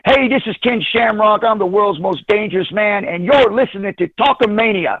Hey, this is Ken Shamrock. I'm the world's most dangerous man, and you're listening to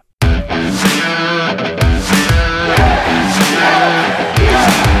Talkamania.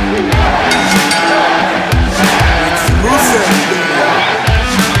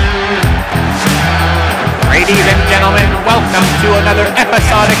 Ladies and gentlemen, welcome to another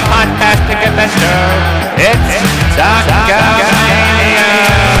episodic podcasting adventure. It's Talkamania.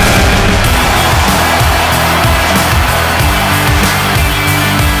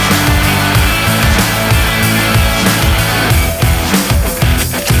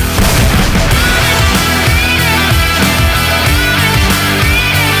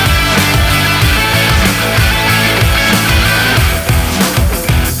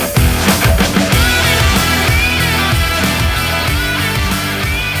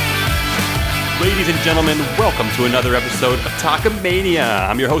 Ladies and gentlemen, welcome to another episode of Talkamania.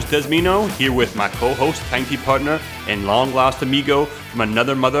 I'm your host, Desmino, here with my co-host, tiny partner, and long-lost amigo from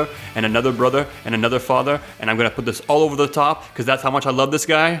another mother, and another brother, and another father, and I'm going to put this all over the top, because that's how much I love this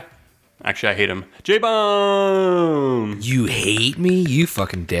guy. Actually, I hate him. J-Bone! You hate me? You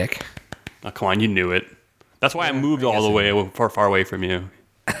fucking dick. Oh, come on, you knew it. That's why I moved all the way far away from you.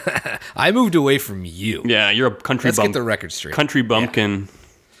 I moved away from you. Yeah, you're a country Let's get the record straight. Country bumpkin. Yeah.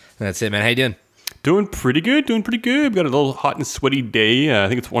 That's it, man. How you doing? Doing pretty good. We've got a little hot and sweaty day. I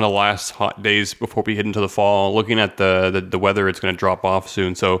think it's one of the last hot days before we head into the fall. Looking at the weather, it's going to drop off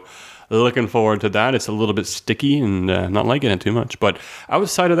soon. So looking forward to that. It's a little bit sticky and not liking it too much. But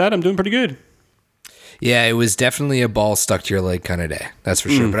outside of that, I'm doing pretty good. Yeah, it was definitely a ball stuck to your leg kind of day. That's for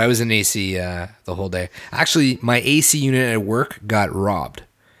sure. But I was in AC the whole day. Actually, my AC unit at work got robbed.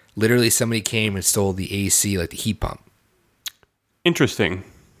 Literally, somebody came and stole the AC, like the heat pump. Interesting.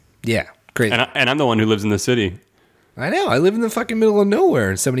 Yeah, crazy. And I'm the one who lives in the city. I know. I live in the fucking middle of nowhere,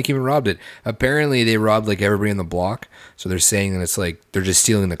 and somebody came and robbed it. Apparently, they robbed like everybody in the block. So they're saying that it's like they're just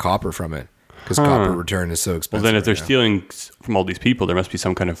stealing the copper from it because copper return is so expensive. Well, then if they're stealing from all these people, there must be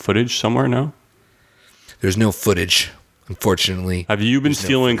some kind of footage somewhere, no? There's no footage, unfortunately. Have you been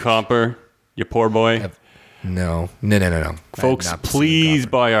stealing copper, you poor boy? No. Folks, please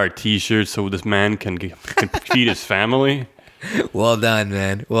buy our T-shirts so this man can feed his family. Well done,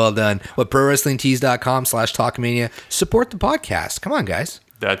 man. Well done. What, ProWrestlingTees.com/Talkamania. Support the podcast. Come on, guys.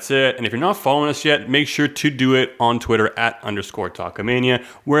 That's it. And if you're not following us yet, make sure to do it on Twitter @_Talkamania,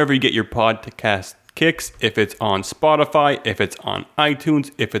 wherever you get your podcast kicks. If it's on Spotify, if it's on iTunes,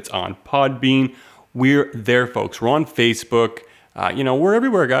 if it's on Podbean, we're there, folks. We're on Facebook. We're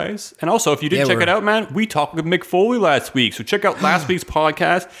everywhere, guys. And also, if you didn't check it out, man, we talked with Mick Foley last week. So check out last week's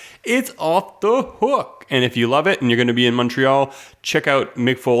podcast. It's off the hook. And if you love it and you're going to be in Montreal, check out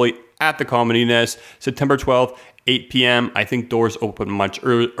Mick Foley at the Comedy Nest, September 12th, 8 p.m. I think doors open much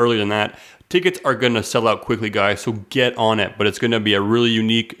earlier than that. Tickets are going to sell out quickly, guys, so get on it. But it's going to be a really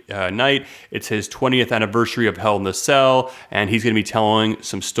unique night. It's his 20th anniversary of Hell in the Cell, and he's going to be telling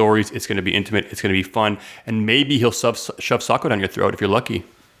some stories. It's going to be intimate. It's going to be fun. And maybe he'll shove Socko down your throat if you're lucky.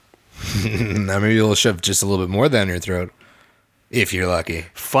 Maybe he'll shove just a little bit more down your throat if you're lucky.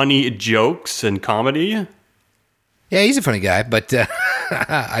 Funny jokes and comedy. Yeah, he's a funny guy, but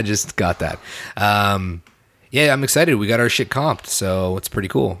I just got that. Yeah, I'm excited. We got our shit comped, so it's pretty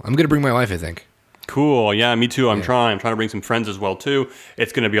cool. I'm going to bring my wife, I think. Cool. Yeah, me too. I'm trying to bring some friends as well, too.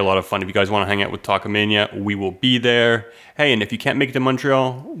 It's going to be a lot of fun. If you guys want to hang out with Talkamania, we will be there. Hey, and if you can't make it to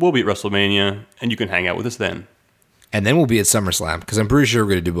Montreal, we'll be at WrestleMania, and you can hang out with us then. And then we'll be at SummerSlam, because I'm pretty sure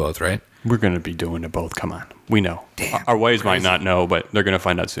we're going to do both, right? We're going to be doing it both. Come on. We know. Damn, our wives might not know, but they're going to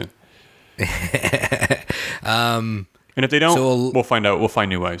find out soon. And if they don't, we'll find out. We'll find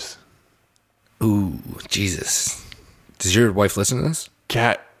new wives. Ooh, Jesus. Does your wife listen to this?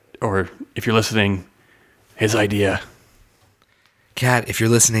 Kat, or if you're listening, his idea. Kat, if you're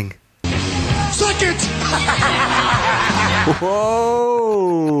listening. Suck it!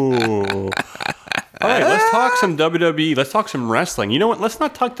 Whoa! All right, let's talk some WWE. Let's talk some wrestling. You know what? Let's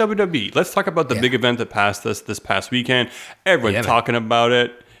not talk WWE. Let's talk about the big event that passed us this past weekend. Everyone's talking about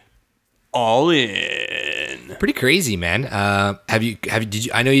it. All In. Pretty crazy, man. Did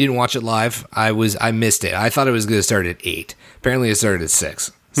you? I know you didn't watch it live. I missed it. I thought it was going to start at 8. Apparently, it started at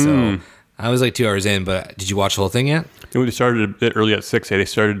 6. So I was like 2 hours in. But did you watch the whole thing yet? They started a bit early at 6. They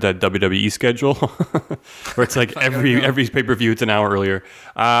started that WWE schedule where it's like every pay-per-view, it's an hour earlier.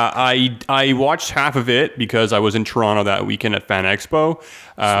 I watched half of it because I was in Toronto that weekend at Fan Expo.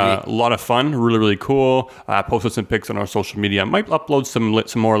 A lot of fun, really, really cool. Posted some pics on our social media. I might upload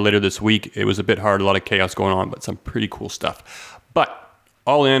some more later this week. It was a bit hard, a lot of chaos going on, but some pretty cool stuff. But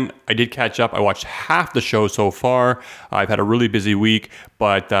All In, I did catch up. I watched half the show so far. I've had a really busy week,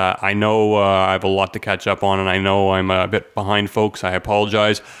 but I know I have a lot to catch up on, and I know I'm a bit behind, folks. I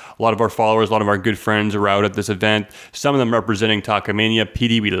apologize. A lot of our followers, a lot of our good friends are out at this event. Some of them representing Talkamania.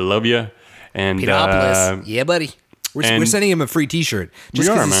 PD, we love you. And Pedopolis. Yeah, buddy. We're sending him a free T-shirt just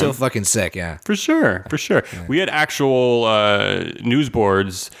because he's so fucking sick. Yeah, for sure. Yeah. We had actual news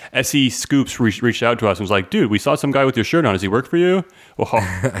boards. SE Scoops reached out to us and was like, "Dude, we saw some guy with your shirt on. Does he work for you?"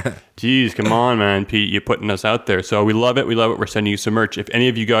 Oh, geez, come on, man, Pete, you're putting us out there. So we love it. We're sending you some merch. If any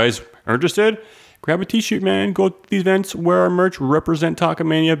of you guys are interested, grab a T-shirt, man. Go to these events, wear our merch, represent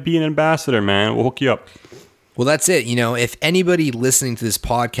Talkamania, be an ambassador, man. We'll hook you up. Well, that's it. If anybody listening to this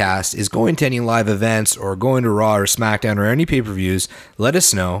podcast is going to any live events or going to Raw or SmackDown or any pay-per-views, let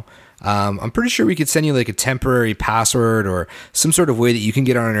us know. I'm pretty sure we could send you like a temporary password or some sort of way that you can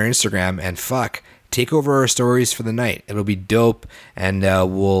get on our Instagram and take over our stories for the night. It'll be dope, and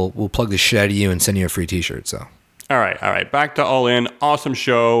we'll plug the shit out of you and send you a free T-shirt. So, all right. Back to All In. Awesome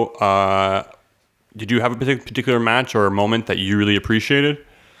show. Did you have a particular match or moment that you really appreciated?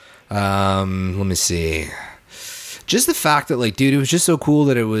 Let me see. Just the fact that, like, dude, it was just so cool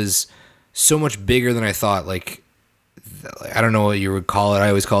that it was so much bigger than I thought. Like, I don't know what you would call it. I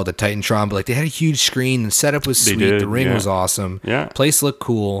always call it the Titantron, but like they had a huge screen. The setup was sweet. The ring was awesome. Yeah, place looked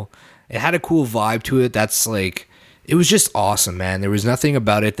cool. It had a cool vibe to it. That's like, it was just awesome, man. There was nothing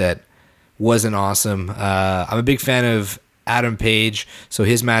about it that wasn't awesome. I'm a big fan of Adam Page, so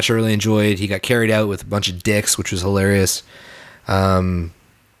his match I really enjoyed. He got carried out with a bunch of dicks, which was hilarious.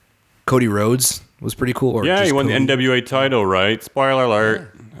 Cody Rhodes was pretty cool. Yeah, he won the NWA title, right? Spoiler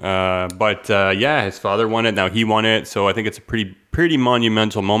alert. Yeah. His father won it. Now he won it. So I think it's a pretty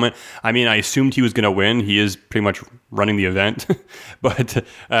monumental moment. I mean, I assumed he was going to win. He is pretty much running the event. But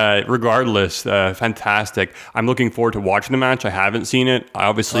regardless, fantastic. I'm looking forward to watching the match. I haven't seen it. I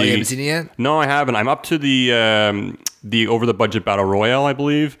obviously... Oh, you haven't seen it yet? No, I haven't. I'm up to the Over the Budget Battle Royale, I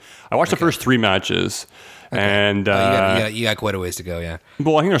believe. I watched the first 3 matches. Okay. And you got quite a ways to go, yeah.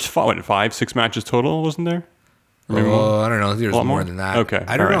 Well, I think there's 5-6 matches total, wasn't there? I don't know. I think there's more than that. Okay,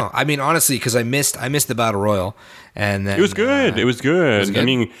 I don't know. I mean, honestly, because I missed the Battle Royal, and then, it was good. It was good. I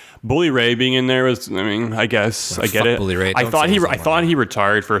mean, Bully Ray being in there was. I mean, I guess I get it. Bully Ray. I thought he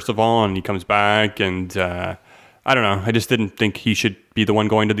retired first of all, and he comes back, and I don't know. I just didn't think he should be the one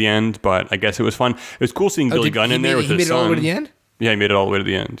going to the end, but I guess it was fun. It was cool seeing Billy Gunn in there with his son. He made it all the way to the end. Yeah, he made it all the way to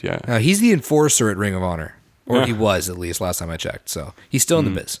the end. Yeah. He's the enforcer at Ring of Honor. Or he was, at least, last time I checked. So he's still in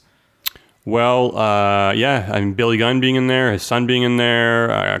the biz. Well, I mean, Billy Gunn being in there, his son being in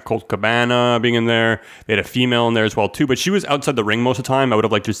there, Colt Cabana being in there. They had a female in there as well, too. But she was outside the ring most of the time. I would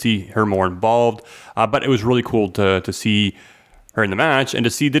have liked to see her more involved. But it was really cool to see her in the match and to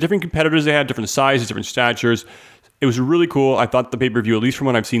see the different competitors they had, different sizes, different statures. It was really cool. I thought the pay-per-view, at least from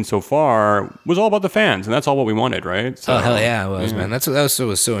what I've seen so far, was all about the fans, and that's all what we wanted, right? So, hell yeah, it was, man. That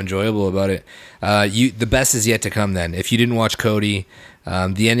was so enjoyable about it. The best is yet to come. Then, if you didn't watch Cody,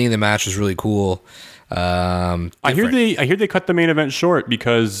 the ending of the match was really cool. I hear they cut the main event short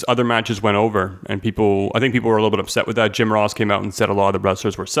because other matches went over, and I think people were a little bit upset with that. Jim Ross came out and said a lot of the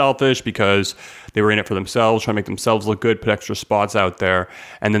wrestlers were selfish because they were in it for themselves, trying to make themselves look good, put extra spots out there,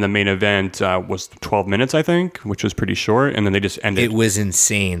 and then the main event was 12 minutes, I think, which was pretty short, and then they just ended. It was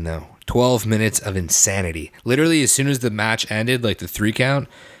insane, though. 12 minutes of insanity. Literally, as soon as the match ended, like the 3 count,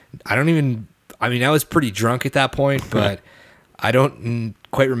 I was pretty drunk at that point, but I don't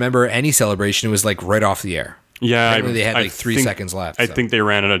quite remember any celebration. It was like right off the air. Yeah, apparently they had like 3 seconds left. I think they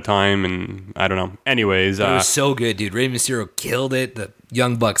ran out of time, and I don't know. Anyways, it was so good, dude. Rey Mysterio killed it. The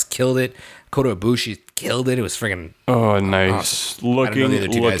Young Bucks killed it. Kota Ibushi killed it. It was friggin' nice. Awesome.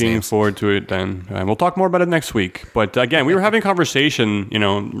 Looking forward to it then. We'll talk more about it next week. But again, we were having a conversation,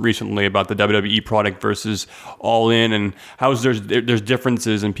 recently about the WWE product versus All In, and how there's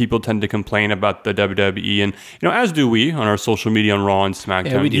differences, and people tend to complain about the WWE, and as do we on our social media on Raw and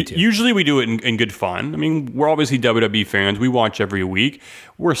SmackDown. Yeah, we do too. Usually we do it in good fun. I mean, we're obviously WWE fans. We watch every week.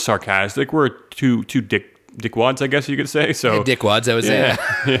 We're sarcastic. We're two dickwads, I guess you could say. So yeah, dickwads, I would say.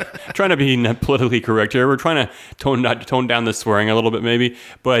 Yeah. Trying to be politically correct here. We're trying to tone down the swearing a little bit, maybe.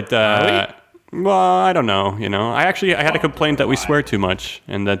 But well, I don't know. I had a complaint that we swear too much,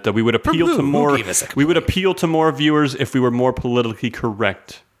 and that we would appeal to more. We would appeal to more viewers if we were more politically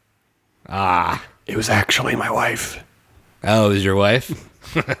correct. It was actually my wife. Oh, it was your wife?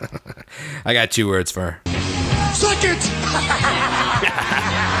 I got 2 words for her. Suck it!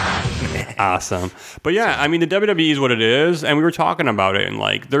 Awesome. But yeah, I mean, the WWE is what it is, and we were talking about it, and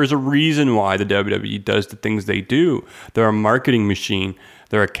like, there's a reason why the WWE does the things they do. They're a marketing machine.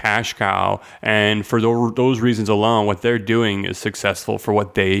 They're a cash cow. And for those reasons alone, what they're doing is successful for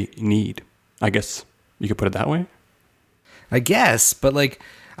what they need. I guess you could put it that way. I guess, but like,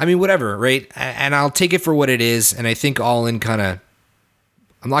 I mean, whatever, right? And I'll take it for what it is. And I think All In kind of,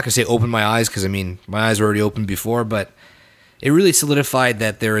 I'm not going to say open my eyes, because I mean, my eyes were already open before, but it really solidified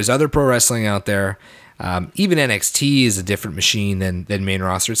that there is other pro wrestling out there. Even NXT is a different machine than main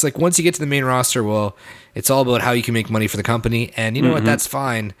roster. It's like once you get to the main roster, well, it's all about how you can make money for the company. And you know what? That's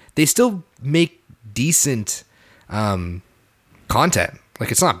fine. They still make decent content.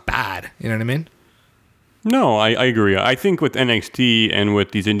 Like, it's not bad. You know what I mean? No, I agree. I think with NXT and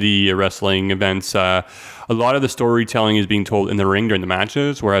with these indie wrestling events, a lot of the storytelling is being told in the ring during the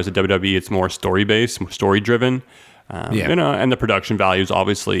matches, whereas at WWE, it's more story-based, more story-driven. You know, and the production value is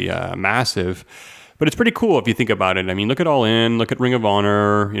obviously massive. But it's pretty cool if you think about it. I mean, look at All In, look at Ring of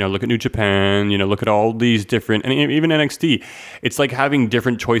Honor, you know, look at New Japan, you know, look at all these different, and even NXT. It's like having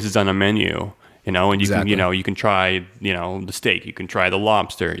different choices on a menu, you know, and you can try, you know, the steak, you can try the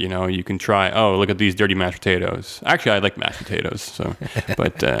lobster, you know, you can try, oh, look at these dirty mashed potatoes. Actually, I like mashed potatoes, so,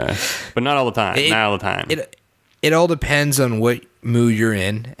 but not all the time, not all the time. It all depends on what mood you're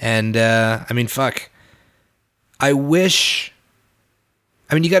in. And, I mean, fuck. I wish,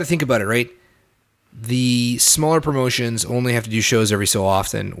 I mean, you got to think about it, right? The smaller promotions only have to do shows every so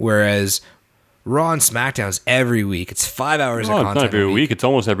often, whereas Raw and SmackDown is every week. It's 5 hours of content. It's not every week. It's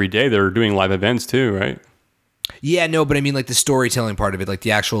almost every day. They're doing live events too, right? Yeah, no, but I mean like the storytelling part of it, like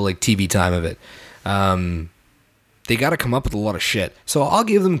the actual like TV time of it. They got to come up with a lot of shit. So I'll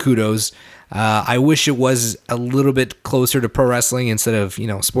give them kudos. I wish it was a little bit closer to pro wrestling instead of, you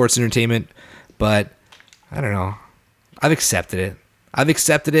know, sports entertainment, but I don't know. I've accepted it. And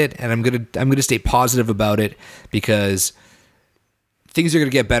I'm gonna stay positive about it because things are gonna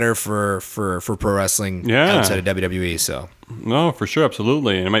get better for pro wrestling outside of WWE. So no, for sure,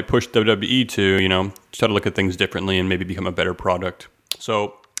 absolutely, and it might push WWE to, you know, try to look at things differently and maybe become a better product.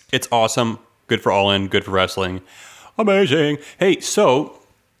 So it's awesome, good for All In, good for wrestling, amazing. Hey, so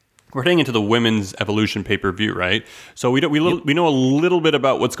we're heading into the Women's Evolution pay-per-view, right? So we know a little bit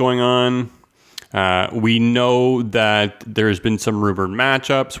about what's going on. We know that there's been some rumored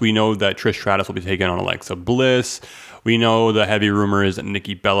matchups. We know that Trish Stratus will be taking on Alexa Bliss. We know the heavy rumor is that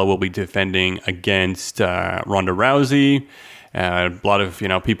Nikki Bella will be defending against Ronda Rousey. A lot of, you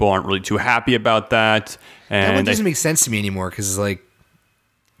know, people aren't really too happy about that. And that one doesn't make sense to me anymore because, like,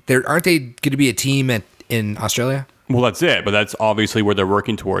 aren't they going to be a team in Australia? Well, that's it, but that's obviously where they're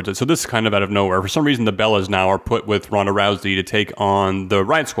working towards it. So this is kind of out of nowhere. For some reason, the Bellas now are put with Ronda Rousey to take on the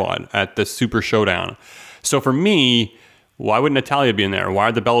Riot Squad at the Super Showdown. So for me, why would Natalya be in there? Why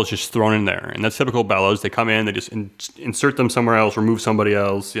are the Bellas just thrown in there? And that's typical Bellas. They come in, they just insert them somewhere else, remove somebody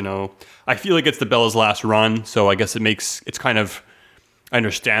else, you know. I feel like it's the Bellas' last run, so I guess it's kind of, I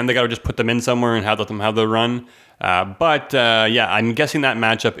understand they got to just put them in somewhere and let them have their run. But I'm guessing that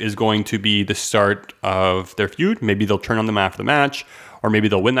matchup is going to be the start of their feud. Maybe they'll turn on them after the match, or maybe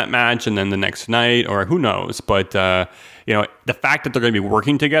they'll win that match and then the next night, or who knows. But, you know, the fact that they're going to be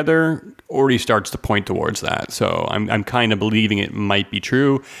working together already starts to point towards that. So I'm kind of believing it might be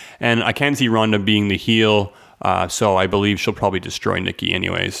true. And I can see Ronda being the heel, so I believe she'll probably destroy Nikki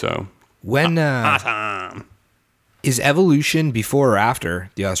anyway. So when awesome. Is Evolution before or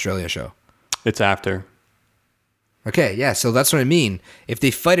after the Australia show? It's after. Okay, yeah, so that's what I mean. If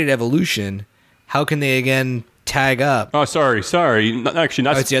they fight at Evolution, how can they again tag up? Oh, sorry. Actually, not.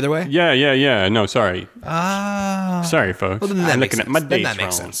 Oh, it's the other way? Yeah. No, sorry. Sorry, folks. Well, then that makes sense. My dates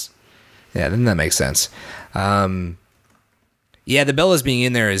wrong. Sense. Yeah, then that makes sense. Yeah, the Bellas being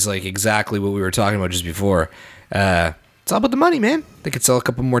in there is like exactly what we were talking about just before. It's all about the money, man. They could sell a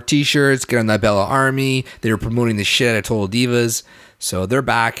couple more T-shirts, get on that Bella Army. They were promoting the shit out of Total Divas. So they're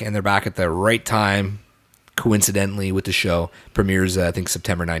back, and they're back at the right time. Coincidentally, with the show premieres, I think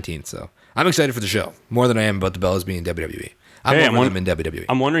September 19th. So I'm excited for the show more than I am about the Bellas being in WWE. I'm them in WWE.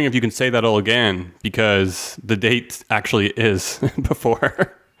 I'm wondering if you can say that all again because the date actually is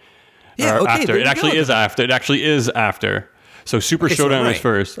before. Yeah, or okay. After. It actually is after. It actually is after. So Super Showdown is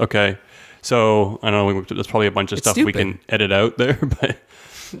first. Okay. So I don't know. There's probably a bunch of stuff we can edit out there, but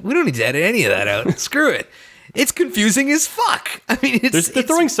we don't need to edit any of that out. Screw it. It's confusing as fuck. I mean, they're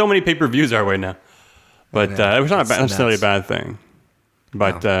throwing so many pay-per-views our way now. But it was not necessarily a bad thing.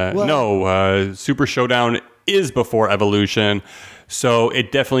 But Super Showdown is before Evolution, so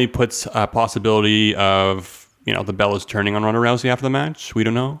it definitely puts a possibility of, you know, the Bellas turning on Ronda Rousey after the match. We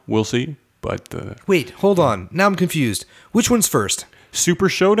don't know. We'll see. But wait, hold on. Now I'm confused. Which one's first? Super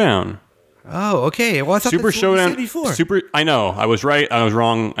Showdown. Oh, okay. Well, I thought Super that's Showdown what you said before. I know. I was right. I was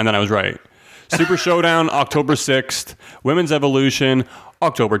wrong, and then I was right. Super Showdown, October 6th. Women's Evolution,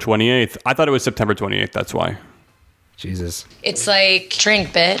 October 28th. I thought it was September 28th. That's why. Jesus. It's like, drink,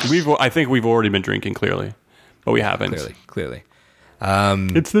 bitch. I think we've already been drinking, clearly. But we haven't. Clearly.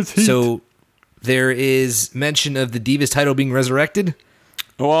 It's this heat. So there is mention of the Divas title being resurrected.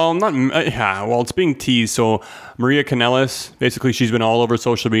 Well, it's being teased. So Maria Kanellis, basically, she's been all over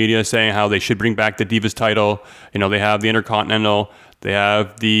social media saying how they should bring back the Divas title. You know, they have the Intercontinental, they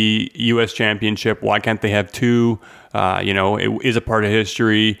have the U.S. Championship. Why can't they have two? It is a part of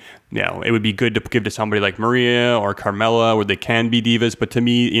history. You know, it would be good to give to somebody like Maria or Carmella where they can be divas. But to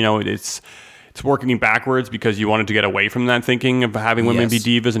me, you know, it's working backwards because you wanted to get away from that thinking of having women be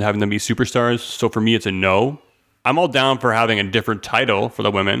divas and having them be superstars. So for me, it's a no. I'm all down for having a different title for the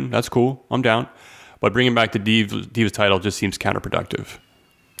women. That's cool. I'm down. But bringing back the Divas title just seems counterproductive.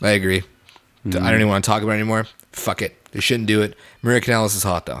 I agree. I don't even want to talk about it anymore. Fuck it. They shouldn't do it. Maria Kanellis is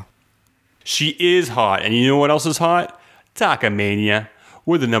hot, though. She is hot. And you know what else is hot? Talkamania.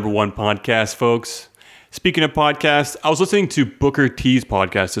 We're the #1 podcast, folks. Speaking of podcasts, I was listening to Booker T's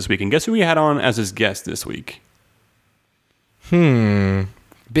podcast this week. And guess who we had on as his guest this week?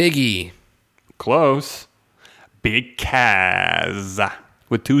 Biggie. Close. Big Kaz.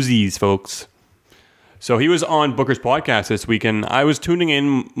 With 2 Z's, folks. So he was on Booker's podcast this week, and I was tuning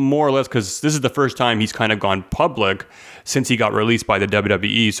in more or less because this is the first time he's kind of gone public since he got released by the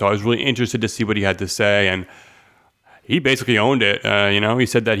WWE. So I was really interested to see what he had to say, and he basically owned it. He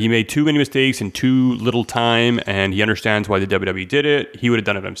said that he made too many mistakes in too little time, and he understands why the WWE did it. He would have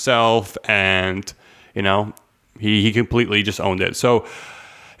done it himself, and he completely just owned it. So.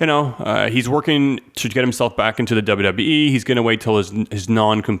 He's working to get himself back into the WWE. He's going to wait till his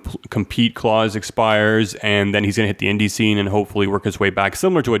non-compete clause expires, and then he's going to hit the indie scene and hopefully work his way back,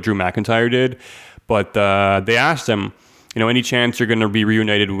 similar to what Drew McIntyre did. But they asked him, any chance you're going to be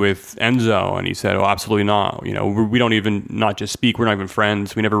reunited with Enzo? And he said, oh, absolutely not. We don't even not just speak. We're not even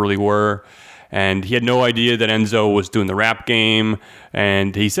friends. We never really were. And he had no idea that Enzo was doing the rap game.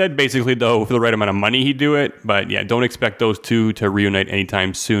 And he said basically, though, for the right amount of money, he'd do it. But yeah, don't expect those two to reunite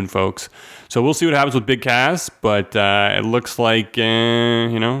anytime soon, folks. So we'll see what happens with Big Cass. But it looks like,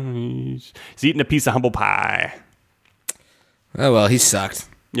 he's eating a piece of humble pie. Oh, well, he sucked.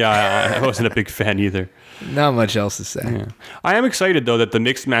 Yeah, I wasn't a big fan either. Not much else to say. Yeah. I am excited though that the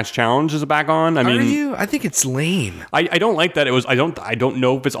mixed match challenge is back on. Are you? I think it's lame. I don't like that it was. I don't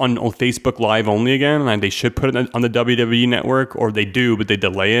know if it's on Facebook Live only again, and they should put it on the WWE network, or they do, but they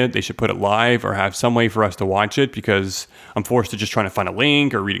delay it. They should put it live or have some way for us to watch it because I'm forced to just trying to find a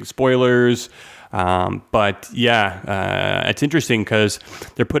link or reading spoilers. But yeah, it's interesting because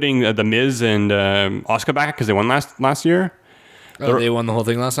they're putting the Miz and Asuka back because they won last year. Oh, they won the whole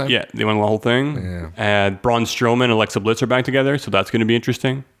thing last time? Yeah, they won the whole thing. Yeah. Braun Strowman and Alexa Bliss are back together, so that's going to be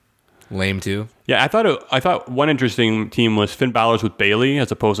interesting. Lame too. Yeah, I thought one interesting team was Finn Balor's with Bayley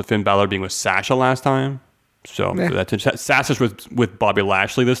as opposed to Finn Balor being with Sasha last time. So Sasha's with Bobby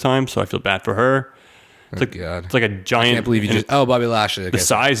Lashley this time, so I feel bad for her. It's like a giant. I can't believe you just. Oh, Bobby Lashley. The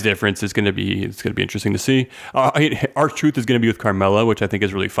size difference is going to be interesting to see. R-Truth is going to be with Carmella, which I think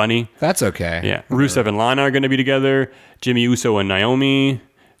is really funny. That's okay. Yeah, Rusev and Lana are going to be together. Jimmy Uso and Naomi.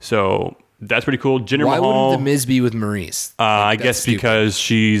 So that's pretty cool. Jinder Mahal. Why wouldn't the Miz be with Maurice? I guess because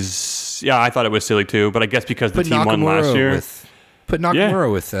she's. Yeah, I thought it was silly too, but I guess because the team won last year. Put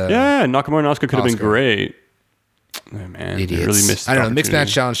Nakamura with. Nakamura and Asuka could have been great. Oh, man, idiots. They really missed. I don't know. The mixed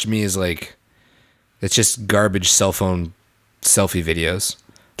match challenge to me is like. It's just garbage cell phone selfie videos.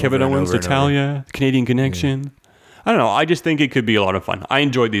 Kevin Owens, Natalya, Canadian Connection. Yeah. I don't know. I just think it could be a lot of fun. I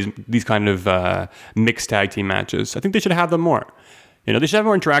enjoyed these kind of mixed tag team matches. I think they should have them more. They should have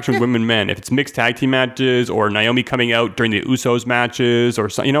more interaction with women and men. If it's mixed tag team matches or Naomi coming out during the Usos matches or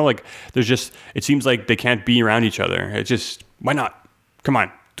something, there's just, it seems like they can't be around each other. It's just, why not? Come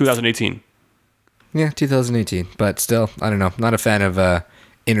on, 2018. Yeah, 2018. But still, I don't know. Not a fan of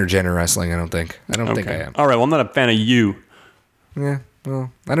intergender wrestling, I don't think. I don't think I am. All right, well, I'm not a fan of you. Yeah,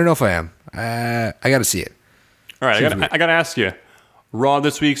 well, I don't know if I am. I got to see it. All right, I got to ask you. Raw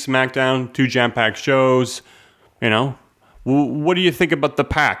this week, SmackDown, 2 jam-packed shows. What do you think about the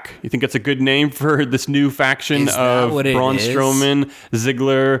Pack? You think it's a good name for this new faction of Braun Strowman,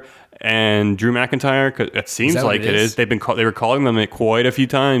 Ziggler, and Drew McIntyre? 'Cause it seems like it is. They were calling them it quite a few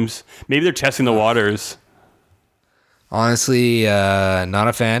times. Maybe they're testing the waters. Honestly, not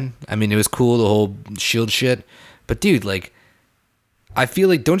a fan. I mean, it was cool, the whole Shield shit. But, dude, I feel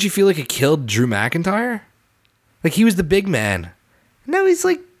like, don't you feel like it killed Drew McIntyre? Like, he was the big man. Now he's,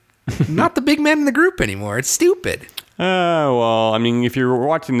 not the big man in the group anymore. It's stupid. Well, I mean, if you're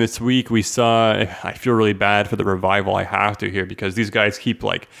watching this week, we saw, I feel really bad for the Revival. I have to here because these guys keep,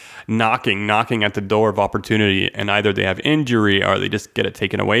 knocking at the door of opportunity, and either they have injury or they just get it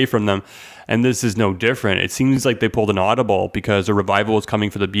taken away from them. And this is no different. It seems like they pulled an audible because the Revival was coming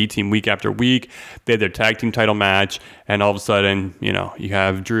for the B team week after week. They had their tag team title match, and all of a sudden, you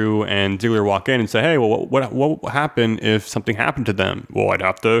have Drew and Ziggler walk in and say, "Hey, well, what would happen if something happened to them?" Well, I'd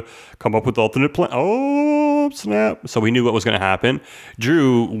have to come up with alternate plan. Oh, snap! So we knew what was going to happen.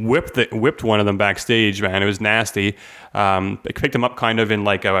 Drew whipped one of them backstage. Man, it was nasty. It picked him up kind of in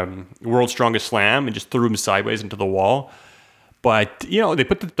like a World's Strongest Slam and just threw him sideways into the wall. But, they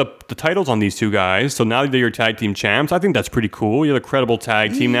put the titles on these two guys, so now they're your tag team champs. I think that's pretty cool. You're a credible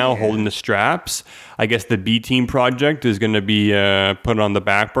tag team now holding the straps. I guess the B team project is going to be put on the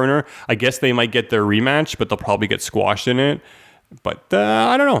back burner. I guess they might get their rematch, but they'll probably get squashed in it. But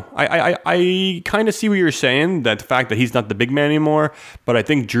I don't know. I kind of see what you're saying, that the fact that he's not the big man anymore, but I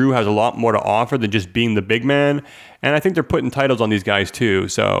think Drew has a lot more to offer than just being the big man. And I think they're putting titles on these guys too,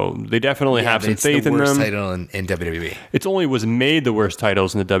 so they definitely have some faith in them. It's the worst title in WWE. It's only was made the worst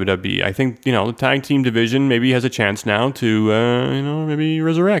titles in the WWE. I think the tag team division maybe has a chance now to maybe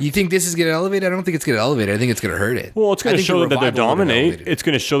resurrect. You think this is going to elevate? I don't think it's going to elevate. I think it's going to hurt it. Well, it's going to show that they dominate. It's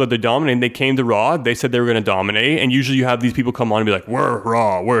going to show that they dominate. They came to Raw. They said they were going to dominate, and usually you have these people come on and be like, "We're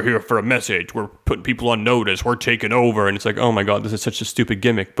Raw. We're here for a message. We're putting people on notice. We're taking over." And it's like, oh my God, this is such a stupid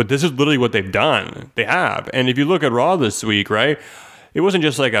gimmick. But this is literally what they've done. They have. And if you look at Raw this week, right? It wasn't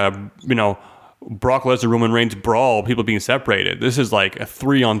just like a, Brock Lesnar, Roman Reigns brawl, people being separated. This is like a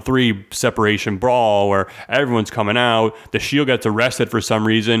 3-on-3 separation brawl where everyone's coming out. The Shield gets arrested for some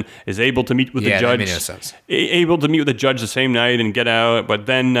reason, is able to meet with the judge. That made no sense. Able to meet with the judge the same night and get out. But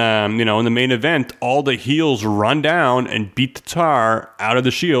then, in the main event, all the heels run down and beat the tar out of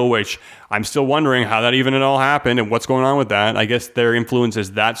the Shield, which I'm still wondering how that even at all happened and what's going on with that. I guess their influence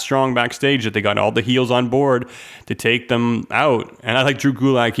is that strong backstage that they got all the heels on board to take them out. And I like Drew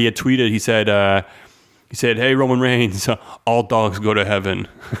Gulak. He had tweeted, he said, "Hey, Roman Reigns, all dogs go to heaven."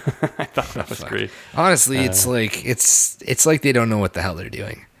 I thought that was great. Honestly, it's like they don't know what the hell they're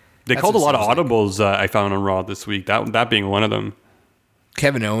doing. They called a lot of audibles, I found on Raw this week, that being one of them.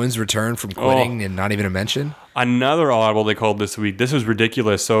 Kevin Owens returned from quitting and not even a mention. Another audible they called this week. This was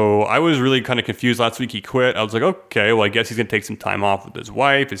ridiculous. So I was really kind of confused last week. He quit. I was like, okay, well, I guess he's going to take some time off with his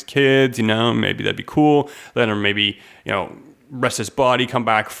wife, his kids, maybe that'd be cool. Let him maybe, rest his body, come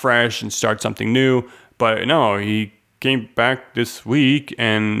back fresh and start something new. But no, he came back this week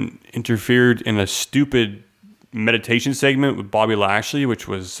and interfered in a stupid meditation segment with Bobby Lashley, which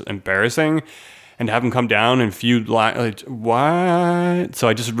was embarrassing. And have him come down and feud, like, what? So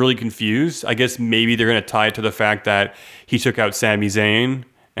I just really confused. I guess maybe they're going to tie it to the fact that he took out Sami Zayn,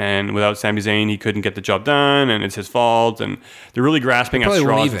 and without Sami Zayn, he couldn't get the job done, and it's his fault. And they're really grasping at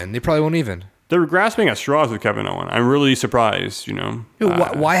straws. They probably won't even. They're grasping at straws with Kevin Owens. I'm really surprised,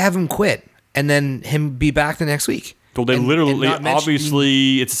 Why have him quit and then him be back the next week? Well, they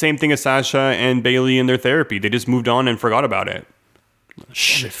obviously, it's the same thing as Sasha and Bayley in their therapy. They just moved on and forgot about it.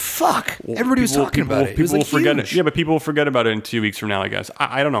 Shit, fuck. Everybody was talking about it. It was like huge. Yeah, but people will forget about it in 2 weeks from now, I guess.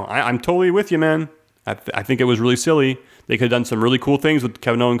 I don't know. I'm totally with you, man. I think it was really silly. They could have done some really cool things with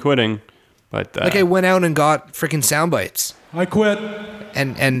Kevin Owens quitting. But I went out and got freaking sound bites. I quit.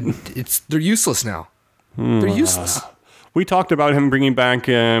 And they're useless now. They're useless. We talked about him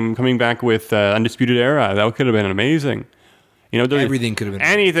coming back with Undisputed Era. That could have been amazing. Everything could have been.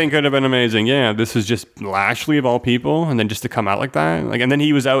 Anything could have been amazing. Yeah, this is just Lashley of all people, and then just to come out like that, and then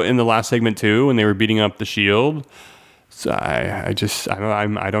he was out in the last segment too, and they were beating up the Shield. So I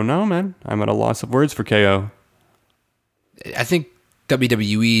don't know, man. I'm at a loss of words for KO. I think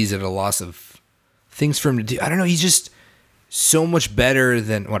WWE's at a loss of things for him to do. I don't know. He's just so much better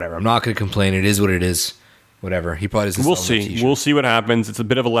than whatever. I'm not going to complain. It is what it is. Whatever. He probably doesn't. We'll see. We'll see what happens. It's a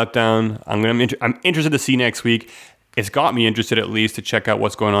bit of a letdown. I'm interested to see next week. It's got me interested at least to check out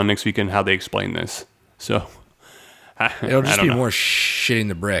what's going on next week and how they explain this. So it'll just be more shitting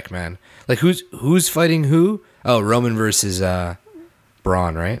the brick, man. Like who's fighting who? Oh, Roman versus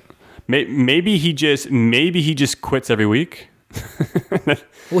Braun, right? Maybe he just quits every week.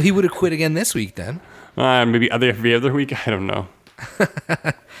 Well, he would have quit again this week then. Maybe every other week. I don't know.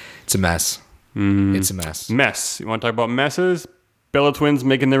 It's a mess. It's a mess. Mess. You want to talk about messes? Bella Twins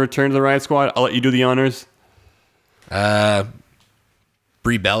making their return to the Riot Squad. I'll let you do the honors.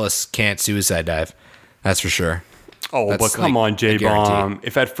 Brie Bellis can't suicide dive. That's for sure. Oh, that's but come on, J-Bomb.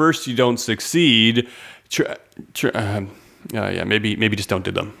 If at first you don't succeed, maybe just don't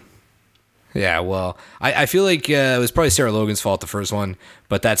do them. Yeah, well, I feel like it was probably Sarah Logan's fault, the first one,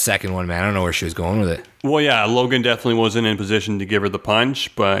 but that second one, man, I don't know where she was going with it. Well, yeah, Logan definitely wasn't in position to give her the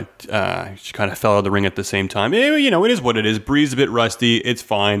punch, but she kind of fell out of the ring at the same time. You know, it is what it is. Bree's a bit rusty. It's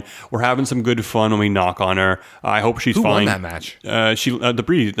fine. We're having some good fun when we knock on her. I hope she's Who fine. won that match? The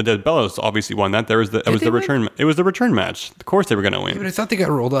Bellas obviously won that. It was the return. It was the return match. Of course, they were going to win. Yeah, but I thought they got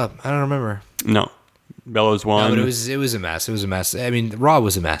rolled up. I don't remember. No. Bellas won. No, but it was a mess. It was a mess. I mean, Raw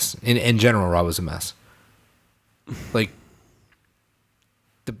was a mess. In general, Raw was a mess. Like,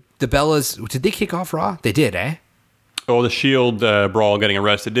 the Bellas, did they kick off Raw? They did, eh? Oh, the Shield brawl getting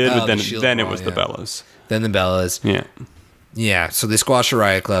arrested did, but then it was brawl, the Bellas. Then the Bellas. Yeah. Yeah, so they squashed the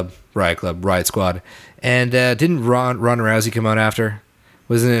Riot Squad. And didn't Ronda Rousey come out after?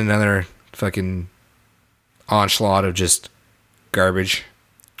 Wasn't it another fucking onslaught of just garbage?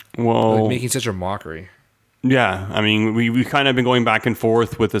 Well, Like making such a mockery. yeah, I mean, we kind of been going back and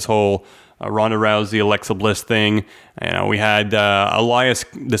forth with this whole Ronda Rousey, Alexa Bliss thing. You know, we had Elias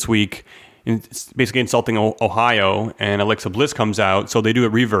this week basically insulting Ohio, and Alexa Bliss comes out. So they do a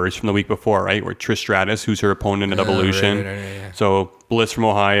reverse from the week before, right? Where Trish Stratus, who's her opponent at Evolution. Right. So Bliss from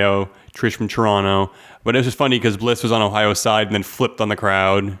Ohio, Trish from Toronto. But it was just funny because Bliss was on Ohio's side and then flipped on the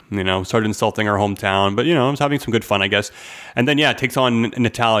crowd, you know, started insulting her hometown. But, you know, I was having some good fun, I guess. And then, yeah, takes on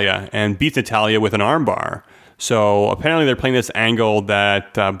Natalya and beats Natalya with an armbar. So apparently they're playing this angle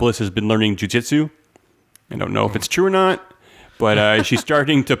that Bliss has been learning jiu-jitsu. I don't know if it's true or not. But she's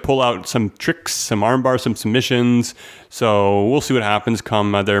starting to pull out some tricks, some arm bars, some submissions. So we'll see what happens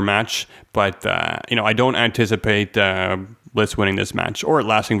come their match. But, you know, I don't anticipate Bliss winning this match or it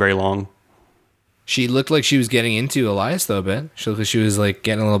lasting very long. She looked like she was getting into Elias, though, a bit. She looked like she was, like,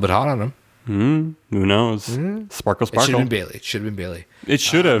 getting a little bit hot on him. Who knows? Sparkle, It should sparkle. have been Bailey. It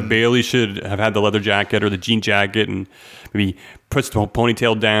should have. Bailey should have had the leather jacket or the jean jacket and maybe puts the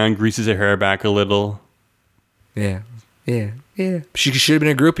ponytail down, greases her hair back a little. Yeah. She should have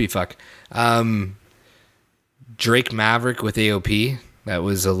been a groupie, fuck. Drake Maverick with AOP. That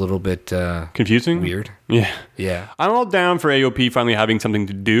was a little bit Confusing? weird. Yeah. I'm all down for AOP finally having something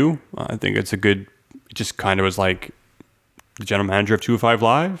to do. I think it's a good, it just kind of was like the general manager of 205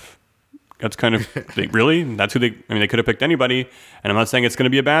 Live. That's kind of, really? That's who they could have picked anybody. And I'm not saying it's going to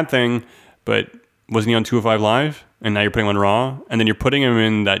be a bad thing, but wasn't he on 205 Live? And now you're putting him on Raw? And then you're putting him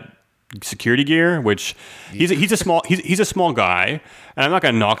in that security gear, which he's a small guy. And I'm not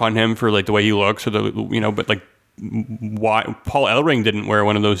going to knock on him for like the way he looks or but like, why Paul Ellering didn't wear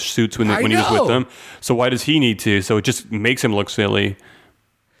one of those suits when he was with them, so why does he need to? So it just makes him look silly.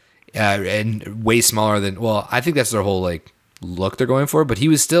 And way smaller than, well, I think that's their whole like look they're going for, but he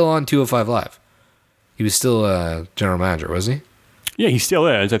was still on 205 Live. He was still a general manager, was he? Yeah, he still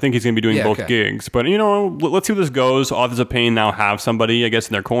is. I think he's going to be doing both gigs, but you know, let's see where this goes. Authors of Pain now have somebody, I guess,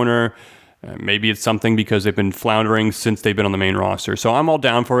 in their corner. Maybe it's something because they've been floundering since they've been on the main roster. So I'm all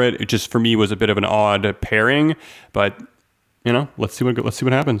down for it. It just, for me, was a bit of an odd pairing. But, you know, let's see what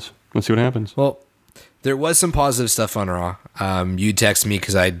happens. Let's see what happens. Well, there was some positive stuff on Raw. You text me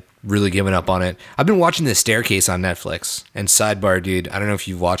because I'd really given up on it. I've been watching The Staircase on Netflix. And sidebar, dude, I don't know if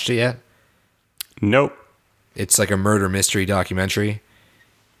you've watched it yet. Nope. It's like a murder mystery documentary.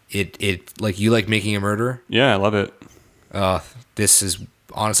 It like, you like Making a Murderer? Yeah, I love it. This is...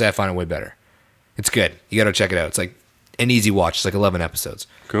 Honestly, I find it way better. It's good. You got to check it out. It's like an easy watch. It's like 11 episodes.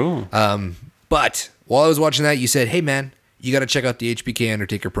 Cool. But while I was watching that, you said, hey, man, you got to check out the HBK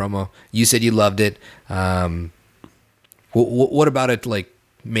Undertaker promo. You said you loved it. What about it, like,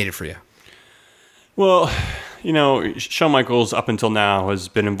 made it for you? Well, you know, Shawn Michaels up until now has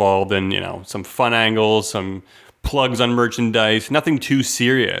been involved in, you know, some fun angles, some plugs on merchandise, nothing too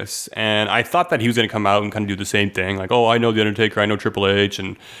serious. And I thought that he was going to come out and kind of do the same thing. Like, oh, I know The Undertaker, I know Triple H, and,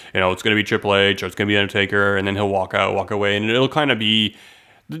 you know, it's going to be Triple H or it's going to be The Undertaker, and then he'll walk away, and it'll kind of be,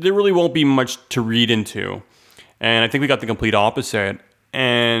 there really won't be much to read into. And I think we got the complete opposite.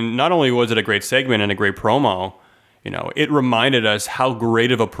 And not only was it a great segment and a great promo, you know, it reminded us how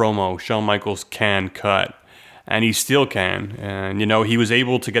great of a promo Shawn Michaels can cut. And he still can. And, you know, he was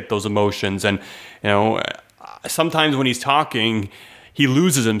able to get those emotions. And, you know, sometimes when he's talking, he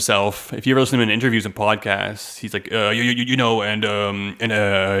loses himself. If you ever listen to him in interviews and podcasts, he's like, you know, and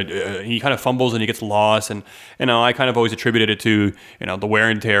he kind of fumbles and he gets lost. And, you know, I kind of always attributed it to, you know, the wear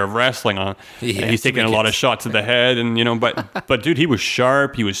and tear of wrestling. And he's taking a lot of shots to the head. And, you know, but dude, he was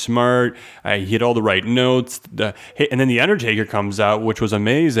sharp. He was smart. He hit all the right notes. And then The Undertaker comes out, which was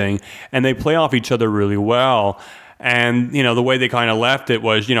amazing. And they play off each other really well. And, you know, the way they kind of left it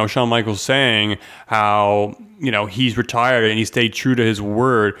was, you know, Shawn Michaels saying how, you know, he's retired and he stayed true to his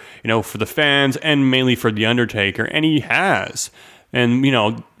word, you know, for the fans and mainly for The Undertaker. And he has.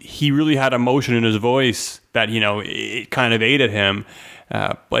 And, he really had emotion in his voice that, it kind of ate at him.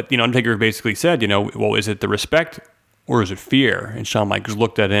 But, Undertaker basically said, well, is it the respect or is it fear? And Shawn Michaels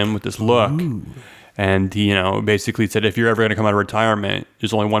looked at him with this look. Ooh. And he, basically said, if you're ever going to come out of retirement,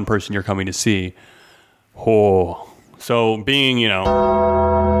 there's only one person you're coming to see. Oh. So being, yeah,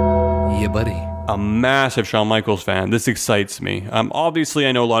 buddy, a massive Shawn Michaels fan, this excites me. Obviously,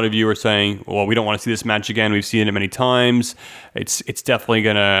 I know a lot of you are saying, well, we don't want to see this match again. We've seen it many times. It's definitely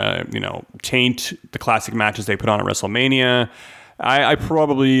going to, taint the classic matches they put on at WrestleMania. I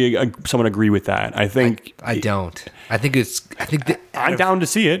probably somewhat agree with that. I think I don't. I'm down to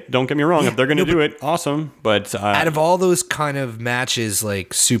see it. Don't get me wrong. If they're going to do it, awesome. But out of all those kind of matches,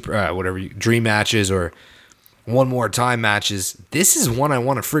 like dream matches or one more time matches, this is one I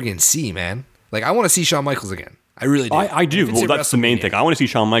want to friggin' see, man. Like, I want to see Shawn Michaels again. I really do. I do. Well, that's the main thing. I want to see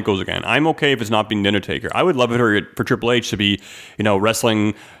Shawn Michaels again. I'm okay if it's not being The Undertaker. I would love it for Triple H to be,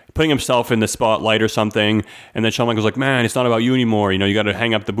 wrestling, putting himself in the spotlight or something, and then Shawn Michaels like, man, it's not about you anymore. You got to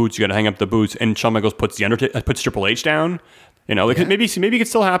hang up the boots. And Shawn Michaels puts puts Triple H down. Maybe it could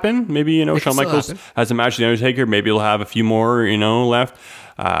still happen. Maybe Shawn Michaels has a match with The Undertaker. Maybe he'll have a few more left.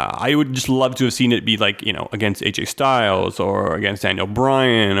 I would just love to have seen it be like against AJ Styles or against Daniel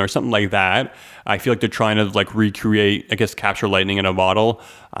Bryan or something like that. I feel like they're trying to like recreate, I guess, capture lightning in a bottle.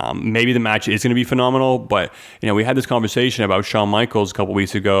 Maybe the match is going to be phenomenal, but we had this conversation about Shawn Michaels a couple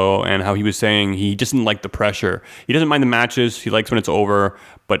weeks ago and how he was saying he just didn't like the pressure. He doesn't mind the matches. He likes when it's over,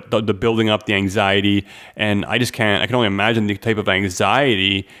 but the building up, the anxiety, and I can only imagine the type of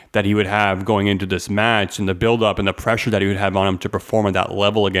anxiety that he would have going into this match and the build up and the pressure that he would have on him to perform at that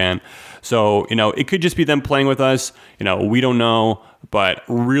level again. So, it could just be them playing with us. We don't know, but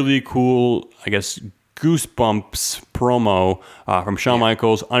really cool, I guess, goosebumps promo from Shawn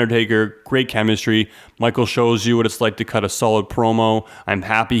Michaels, Undertaker, great chemistry. Michael shows you what it's like to cut a solid promo. I'm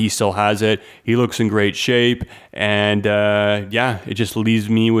happy he still has it. He looks in great shape. And it just leaves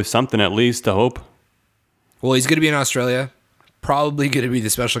me with something at least to hope. Well, he's going to be in Australia. Probably going to be the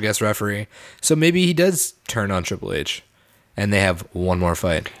special guest referee. So maybe he does turn on Triple H. And they have one more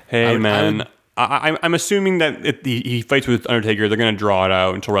fight. Hey, man. I'm assuming that if he fights with Undertaker, they're going to draw it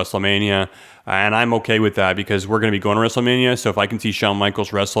out until WrestleMania. And I'm okay with that because we're going to be going to WrestleMania. So if I can see Shawn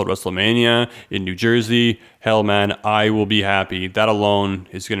Michaels wrestle at WrestleMania in New Jersey, hell, man, I will be happy. That alone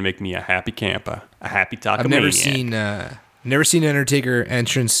is going to make me a happy camper, a happy Takamania. I've never seen Undertaker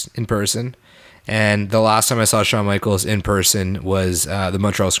entrance in person. And the last time I saw Shawn Michaels in person was the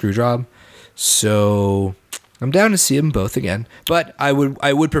Montreal Screwjob. So I'm down to see them both again, but I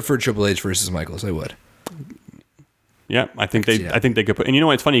would prefer Triple H versus Michaels. I would. Yeah, I think they could put. And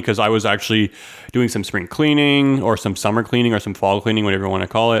it's funny because I was actually doing some spring cleaning or some summer cleaning or some fall cleaning, whatever you want to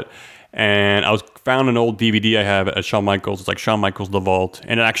call it. And I found an old DVD I have at Shawn Michaels. It's like Shawn Michaels The Vault,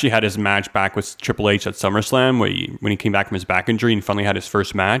 and it actually had his match back with Triple H at SummerSlam when he came back from his back injury and finally had his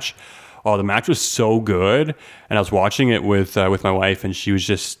first match. Oh, the match was so good, and I was watching it with my wife, and she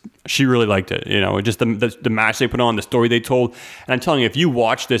really liked it. Just the match they put on, the story they told. And I'm telling you, if you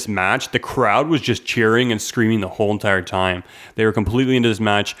watch this match, the crowd was just cheering and screaming the whole entire time. They were completely into this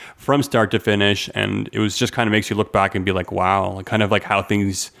match from start to finish, and it was just kind of makes you look back and be like, wow, kind of like how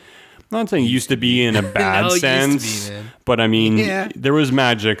things. I'm not saying used to be in a bad sense, but I mean, there was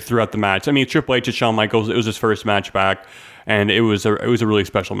magic throughout the match. I mean, Triple H and Shawn Michaels, it was his first match back. And it was a really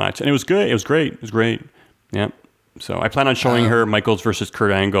special match, and it was good. It was great. It was great. Yeah. So I plan on showing her Michaels versus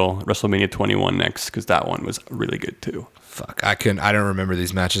Kurt Angle WrestleMania 21 next because that one was really good too. Fuck, I don't remember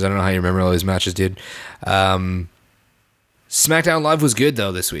these matches. I don't know how you remember all these matches, dude. SmackDown Live was good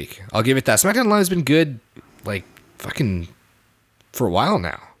though this week. I'll give it that. SmackDown Live has been good, like fucking for a while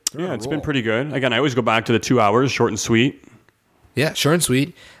now. Yeah, it's been pretty good. Again, I always go back to the 2 hours, short and sweet. Yeah, short and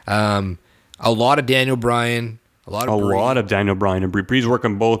sweet. A lot of Daniel Bryan. A lot of Daniel Bryan and Brie. Brie's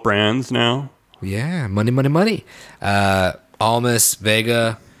working both brands now. Yeah, money. Almas,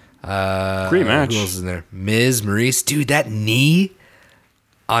 Vega. Great match. Who else is in there? Miz, Maurice. Dude, that knee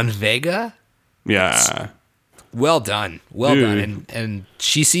on Vega? Yeah. Well done. Well done. And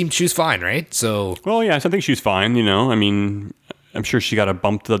she was fine, right? So. Well, yeah, I think she was fine, I mean, I'm sure she got a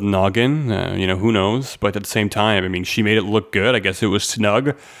bump to the noggin. Who knows? But at the same time, I mean, she made it look good. I guess it was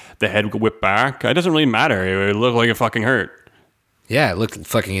snug. The head whipped back. It doesn't really matter. It looked like it fucking hurt. Yeah, it looked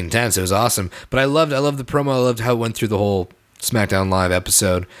fucking intense. It was awesome. But I loved the promo. I loved how it went through the whole SmackDown Live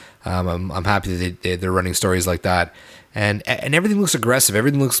episode. I'm happy that they're running stories like that. And everything looks aggressive.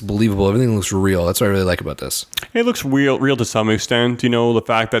 Everything looks believable. Everything looks real. That's what I really like about this. It looks real to some extent. You know, the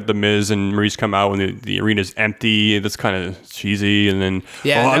fact that the Miz and Maurice come out when the arena's empty, that's kind of cheesy. And then,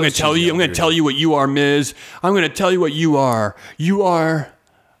 I'm going to tell you what you are, Miz. I'm going to tell you what you are. You are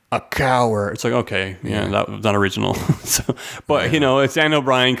a coward. It's like, okay, that was not original. But, you know, it's Daniel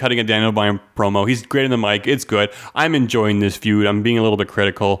Bryan cutting a Daniel Bryan promo. He's great in the mic. It's good. I'm enjoying this feud. I'm being a little bit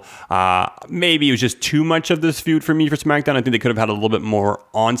critical. Maybe it was just too much of this feud for me for SmackDown. I think they could have had a little bit more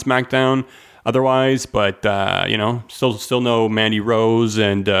on SmackDown otherwise. But, you know, still no Mandy Rose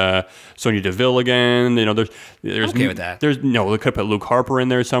and Sonya Deville again. You know, there's okay with that. They could have put Luke Harper in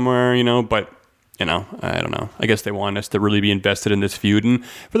there somewhere, you know, but... You know, I don't know. I guess they want us to really be invested in this feud, and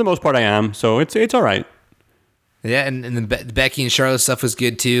for the most part, I am. So it's all right. Yeah, and the Becky and Charlotte stuff was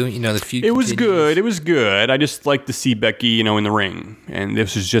good too. You know, the feud. It was good. It was good. I just like to see Becky, you know, in the ring, and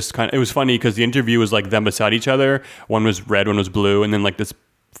this was just kind of. It was funny because the interview was like them beside each other. One was red, one was blue, and then like this,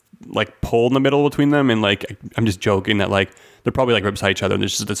 like pole in the middle between them, and like I'm just joking that like they're probably like right beside each other, and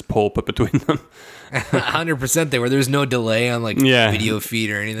there's just this pole put between them. 100% they were. There's no delay on like video feed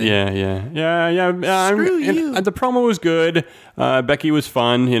or anything. Yeah. Screw you. And the promo was good. Becky was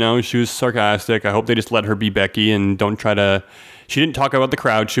fun. You know, she was sarcastic. I hope they just let her be Becky and don't try to. She didn't talk about the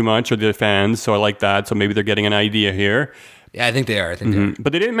crowd too much or the fans, so I like that. So maybe they're getting an idea here. Yeah, I think they are. They are.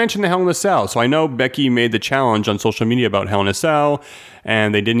 But they didn't mention the Hell in a Cell. So I know Becky made the challenge on social media about Hell in a Cell,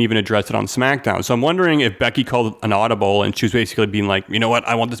 and they didn't even address it on SmackDown. So I'm wondering if Becky called an audible and she was basically being like, you know what,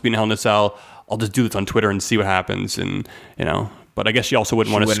 I want this to be in Hell in a Cell. I'll just do this on Twitter and see what happens. And, you know, but I guess she also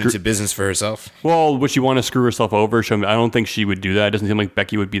wouldn't want to went into business for herself. Well, would she want to screw herself over? I don't think she would do that. It doesn't seem like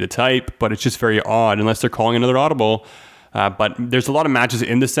Becky would be the type, but it's just very odd unless they're calling another audible. But there's a lot of matches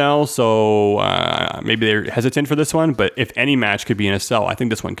in the cell, so maybe they're hesitant for this one. But if any match could be in a cell, I think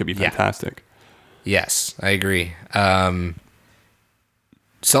this one could be fantastic. Yes, I agree.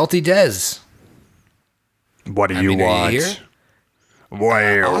 Salty Dez. What do you want?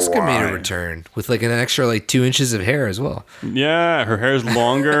 Asuka made a return with like an extra like 2 inches of hair as well. Yeah, her hair is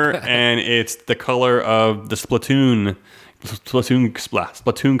longer, and it's the color of the Splatoon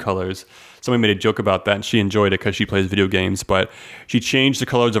colors. Somebody made a joke about that, and she enjoyed it because she plays video games. But she changed the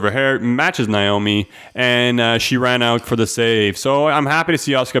colors of her hair, matches Naomi, and she ran out for the save. So I'm happy to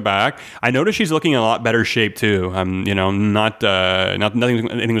see Asuka back. I noticed she's looking in a lot better shape too. You know,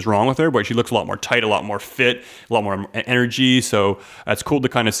 anything was wrong with her, but she looks a lot more tight, a lot more fit, a lot more energy. So it's cool to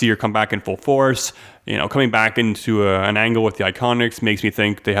kind of see her come back in full force. You know, coming back into an angle with the Iconics makes me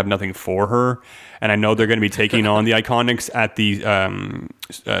think they have nothing for her. And I know they're going to be taking on the Iconics at the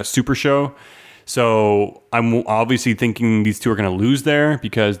Super Show. So I'm obviously thinking these two are going to lose there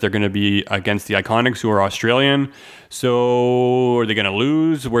because they're going to be against the Iconics, who are Australian. So are they going to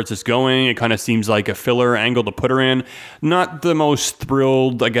lose? Where's this going? It kind of seems like a filler angle to put her in. Not the most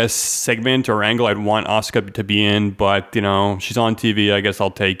thrilled, I guess, segment or angle I'd want Asuka to be in. But, you know, she's on TV. I guess I'll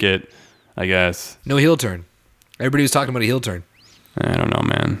take it. I guess. No heel turn. Everybody was talking about a heel turn. I don't know,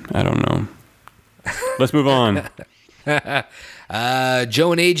 man. I don't know. Let's move on. Joe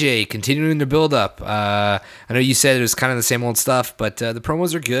and AJ continuing their build up. I know you said it was kind of the same old stuff, but the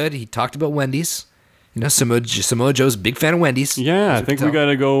promos are good. He talked about Wendy's. You know, Samoa Joe's a big fan of Wendy's. Yeah, I think we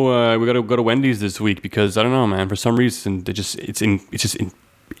gotta go. We gotta go to Wendy's this week because I don't know, man. For some reason, it's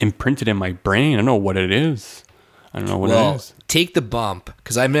imprinted in my brain. I don't know what it is. I don't know what it is. Take the bump,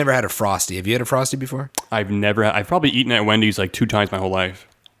 because I've never had a Frosty. Have you had a Frosty before? I've probably eaten at Wendy's like 2 times my whole life.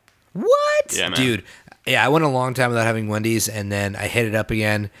 What? Yeah, man. Dude, yeah, I went a long time without having Wendy's, and then I hit it up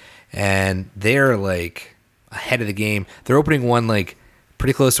again, and they're like ahead of the game. They're opening one like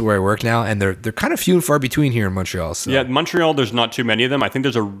pretty close to where I work now, and they're kind of few and far between here in Montreal. So. Yeah, Montreal, there's not too many of them. I think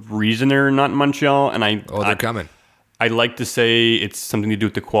there's a reason they're not in Montreal, and they're coming. I like to say it's something to do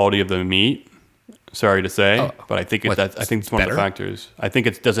with the quality of the meat. Sorry to say, but I think it's one of the factors. I think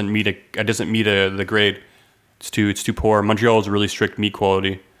it doesn't meet the grade. It's too poor. Montreal is really strict meat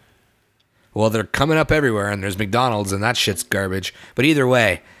quality. Well, they're coming up everywhere, and there's McDonald's, and that shit's garbage. But either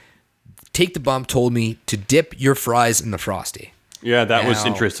way, Take the Bump told me to dip your fries in the Frosty. Yeah, that was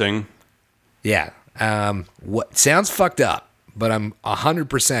interesting. Yeah, what sounds fucked up, but I'm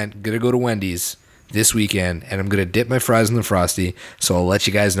 100% gonna go to Wendy's this weekend, and I'm gonna dip my fries in the Frosty. So I'll let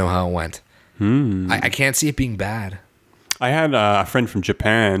you guys know how it went. I can't see it being bad. I had a friend from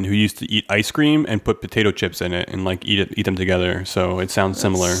Japan who used to eat ice cream and put potato chips in it and like eat them together. So it sounds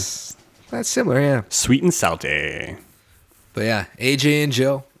similar. That's similar, yeah. Sweet and salty. But yeah, AJ and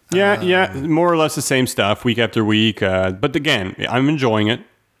Joe. Yeah, more or less the same stuff week after week. But again, I'm enjoying it.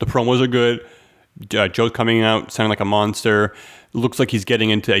 The promos are good. Joe's coming out sounding like a monster. Looks like he's getting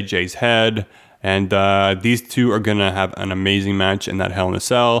into AJ's head. And these two are going to have an amazing match in that Hell in a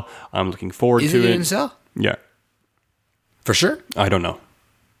Cell. I'm looking forward to it. Is it in a cell? Yeah. For sure? I don't know.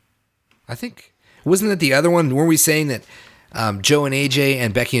 I think. Wasn't that the other one? Weren't we saying that Joe and AJ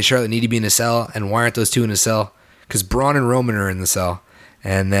and Becky and Charlotte need to be in a cell? And why aren't those two in a cell? Because Braun and Roman are in the cell.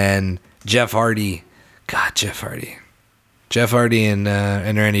 And then Jeff Hardy. God, Jeff Hardy. Jeff Hardy and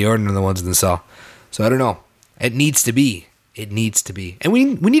Randy Orton are the ones in the cell. So I don't know. It needs to be. It needs to be. And we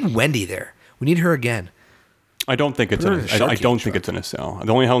need Wendy there. We need her again. I don't think it's I don't think it's in a cell.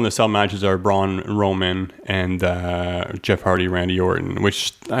 The only Hell in a Cell matches are Braun, Roman, and Jeff Hardy, Randy Orton.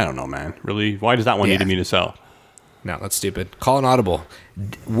 Which I don't know, man. Really, why does that one need to be in a cell? No, that's stupid. Call an audible.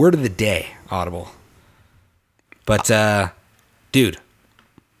 Word of the day, audible. But dude,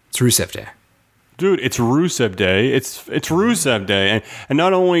 it's Rusev Day. Dude, it's Rusev Day. It's Rusev Day, and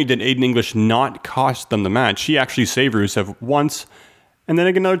not only did Aiden English not cost them the match, he actually saved Rusev once. And then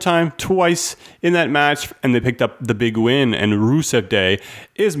another time, twice in that match, and they picked up the big win. And Rusev Day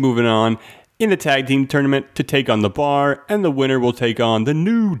is moving on in the tag team tournament to take on The Bar, and the winner will take on The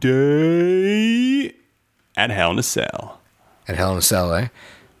New Day at Hell in a Cell. At Hell in a Cell, eh?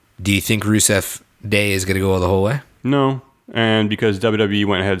 Do you think Rusev Day is going to go the whole way? No, and because WWE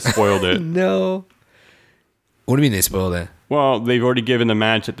went ahead and spoiled it. No. What do you mean they spoiled it? Well, they've already given the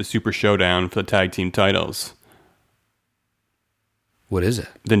match at the Super Showdown for the tag team titles. What is it?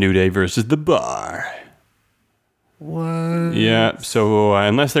 The New Day versus The Bar. What? Yeah, so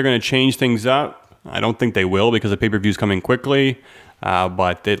unless they're going to change things up, I don't think they will because the pay-per-view is coming quickly.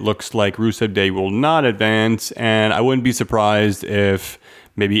 But it looks like Rusev Day will not advance, and I wouldn't be surprised if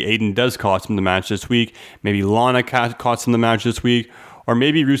maybe Aiden does cost him the match this week. Maybe Lana costs him the match this week, or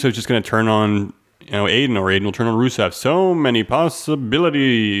maybe Rusev's just going to turn on Aiden, or Aiden will turn on Rusev. So many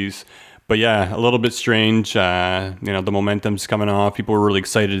possibilities. But yeah, a little bit strange. The momentum's coming off. People were really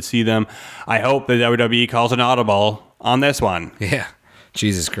excited to see them. I hope that WWE calls an audible on this one. Yeah.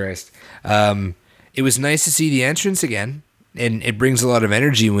 Jesus Christ. It was nice to see the entrance again. And it brings a lot of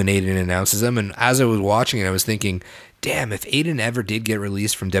energy when Aiden announces them. And as I was watching it, I was thinking, damn, if Aiden ever did get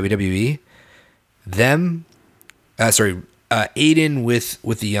released from WWE, Aiden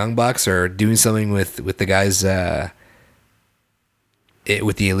with the Young Bucks or doing something with the guys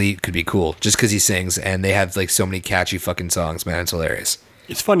with the Elite could be cool. Just because he sings and they have like so many catchy fucking songs, man. It's hilarious.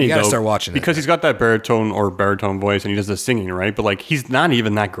 It's funny, you gotta though, start watching because he's got that baritone voice and he does the singing, right? But like he's not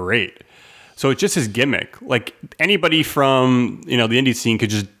even that great. So it's just his gimmick. Like anybody from the indie scene could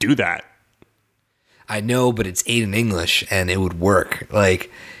just do that. I know, but it's Aiden English and it would work.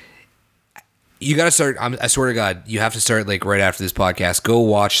 Like you got to start. I swear to God, you have to start like right after this podcast. Go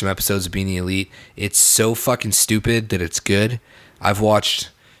watch some episodes of Being the Elite. It's so fucking stupid that it's good. I've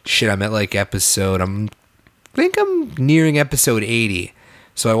watched shit. I'm at like episode. I think I'm nearing episode 80.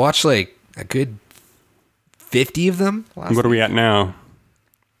 So I watched like a good 50 of them. What are we at now?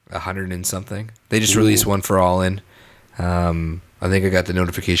 100 and something. They just released one for All In. I think I got the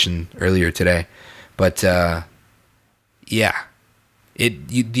notification earlier today, but yeah,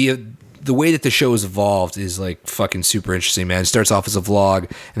 the way that the show has evolved is like fucking super interesting, man. It starts off as a vlog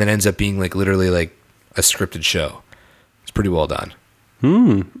and then ends up being like literally like a scripted show. It's pretty well done.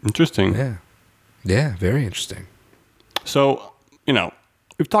 Interesting. Yeah, very interesting. So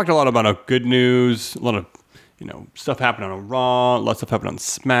we've talked a lot about good news, a lot of stuff happened on Raw, a lot of stuff happened on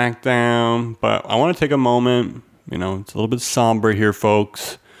SmackDown, but I want to take a moment, it's a little bit somber here,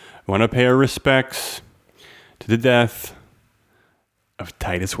 folks. I want to pay our respects to the death of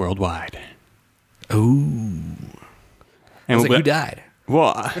Titus Worldwide. Ooh. And who died?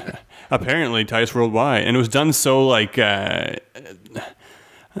 Well, apparently Titus Worldwide, and it was done so like, it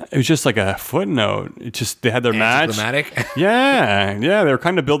was just like a footnote. It just, they had their match. Yeah, they were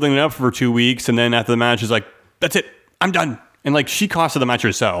kind of building it up for 2 weeks, and then after the match, it's like, that's it, I'm done. And like she costed the match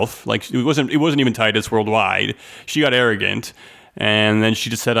herself. Like it wasn't even Titus Worldwide. She got arrogant, and then she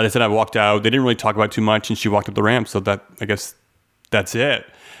just said, I walked out. They didn't really talk about it too much, and she walked up the ramp. So that, I guess, that's it.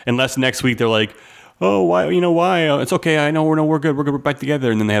 Unless next week they're like, oh, why? Why? It's okay. I know we're good. We're back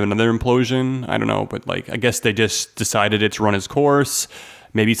together. And then they have another implosion. I don't know, but like I guess they just decided it's run its course.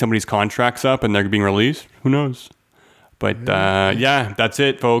 Maybe somebody's contract's up and they're being released. Who knows? But yeah, that's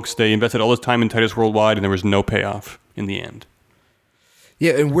it, folks. They invested all this time in Titus Worldwide, and there was no payoff in the end.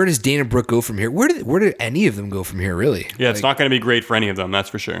 Yeah, and where does Dana Brooke go from here? Where did any of them go from here, really? Yeah, it's not going to be great for any of them, that's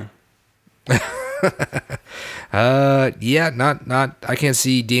for sure. Yeah, not. I can't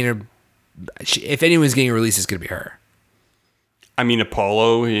see Dana. If anyone's getting released, it's going to be her. I mean,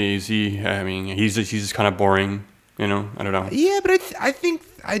 Apollo, he's just kind of boring. I don't know. Yeah, but I think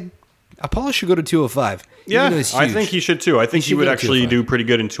Apollo should go to 205. Yeah, I think he should too. I think he would actually do pretty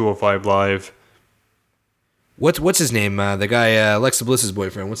good in 205 Live. What's his name? The guy, Alexa Bliss's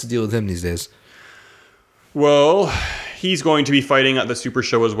boyfriend. What's the deal with him these days? Well, he's going to be fighting at the Super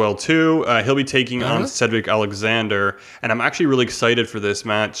Show as well too. He'll be taking on Cedric Alexander, and I'm actually really excited for this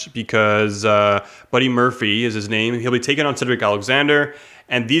match because Buddy Murphy is his name. He'll be taking on Cedric Alexander,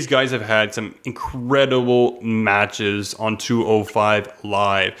 and these guys have had some incredible matches on 205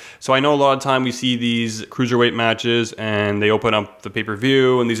 Live. So I know a lot of time we see these cruiserweight matches, and they open up the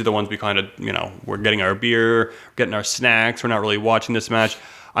pay-per-view, and these are the ones we kind of, we're getting our beer, getting our snacks. We're not really watching this match.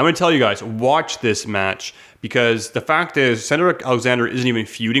 I'm going to tell you guys, watch this match, because the fact is, Cedric Alexander isn't even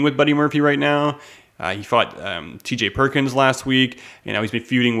feuding with Buddy Murphy right now. He fought T.J. Perkins last week. He's been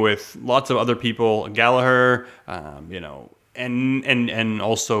feuding with lots of other people, Gallagher, and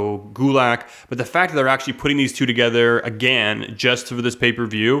also Gulak. But the fact that they're actually putting these two together again just for this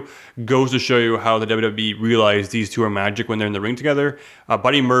pay-per-view goes to show you how the WWE realized these two are magic when they're in the ring together.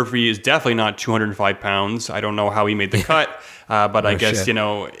 Buddy Murphy is definitely not 205 pounds. I don't know how he made the cut, but I guess,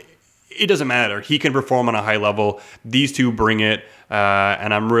 it doesn't matter. He can perform on a high level. These two bring it,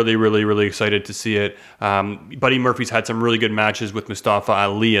 and I'm really, really, really excited to see it. Buddy Murphy's had some really good matches with Mustafa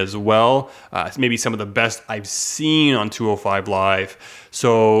Ali as well. Maybe some of the best I've seen on 205 Live.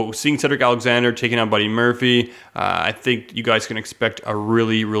 So seeing Cedric Alexander taking on Buddy Murphy, I think you guys can expect a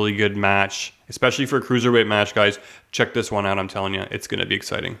really, really good match, especially for a cruiserweight match, guys. Check this one out. I'm telling you, it's going to be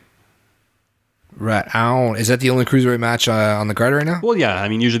exciting. Right. Is that the only cruiserweight match on the card right now? Well, yeah.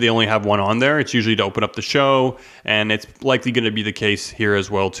 Usually they only have one on there. It's usually to open up the show, and it's likely going to be the case here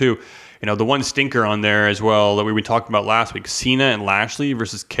as well, too. The one stinker on there as well that we were talking about last week, Cena and Lashley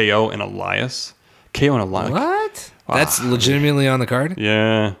versus KO and Elias. KO and Elias. What? That's legitimately on the card?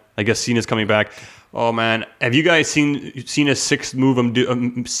 Yeah. I guess Cena's coming back. Oh, man. Have you guys seen Cena's sixth move of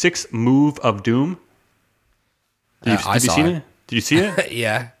Doom? I saw it. Did you see it?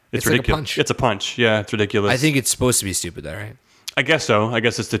 Yeah. It's ridiculous. Like a punch. It's a punch. Yeah, it's ridiculous. I think it's supposed to be stupid, though, right? I guess so. I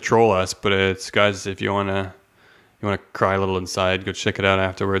guess it's to troll us, but it's, guys, if you want to cry a little inside, go check it out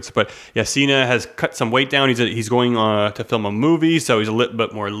afterwards. But yeah, Cena has cut some weight down. He's going to film a movie, so he's a little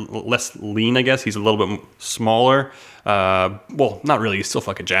bit less lean, I guess. He's a little bit smaller. Well, not really. He's still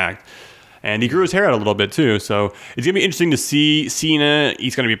fucking jacked. And he grew his hair out a little bit too. So it's going to be interesting to see Cena.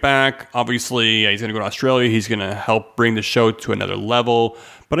 He's going to be back. Obviously, he's going to go to Australia. He's going to help bring the show to another level.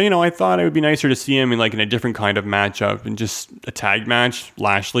 But, I thought it would be nicer to see him in a different kind of matchup and just a tag match.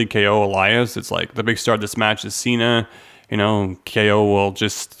 Lashley, KO, Elias. It's like the big star of this match is Cena. KO will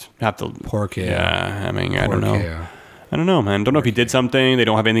just have to... Poor KO. Yeah, I don't know. KO. I don't know, man. Don't know if he did something. They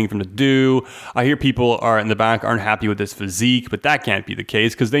don't have anything for him to do. I hear people in the back aren't happy with his physique, but that can't be the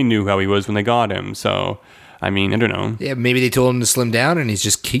case because they knew how he was when they got him. So, I don't know. Yeah, maybe they told him to slim down, and he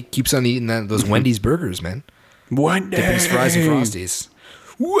just keeps on eating those Wendy's burgers, man. Wendy. Dipping his fries and Frosties.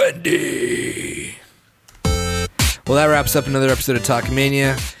 Wendy. Well, that wraps up another episode of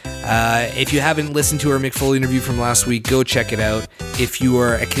Talkmania. If you haven't listened to our Mick Foley interview from last week, go check it out. If you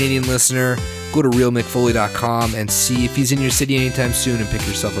are a Canadian listener, go to realmickfoley.com and see if he's in your city anytime soon and pick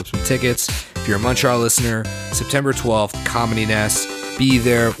yourself up some tickets. If you're a Montreal listener, September 12th, Comedy Nest. Be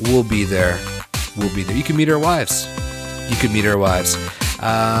there. We'll be there. We'll be there. You can meet our wives.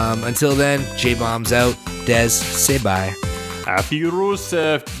 Until then, J-Bomb's out. Des, say bye. Happy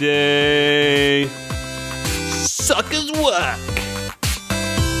Rusev Day. Suck his work.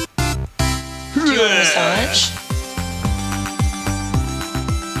 Do you want a massage?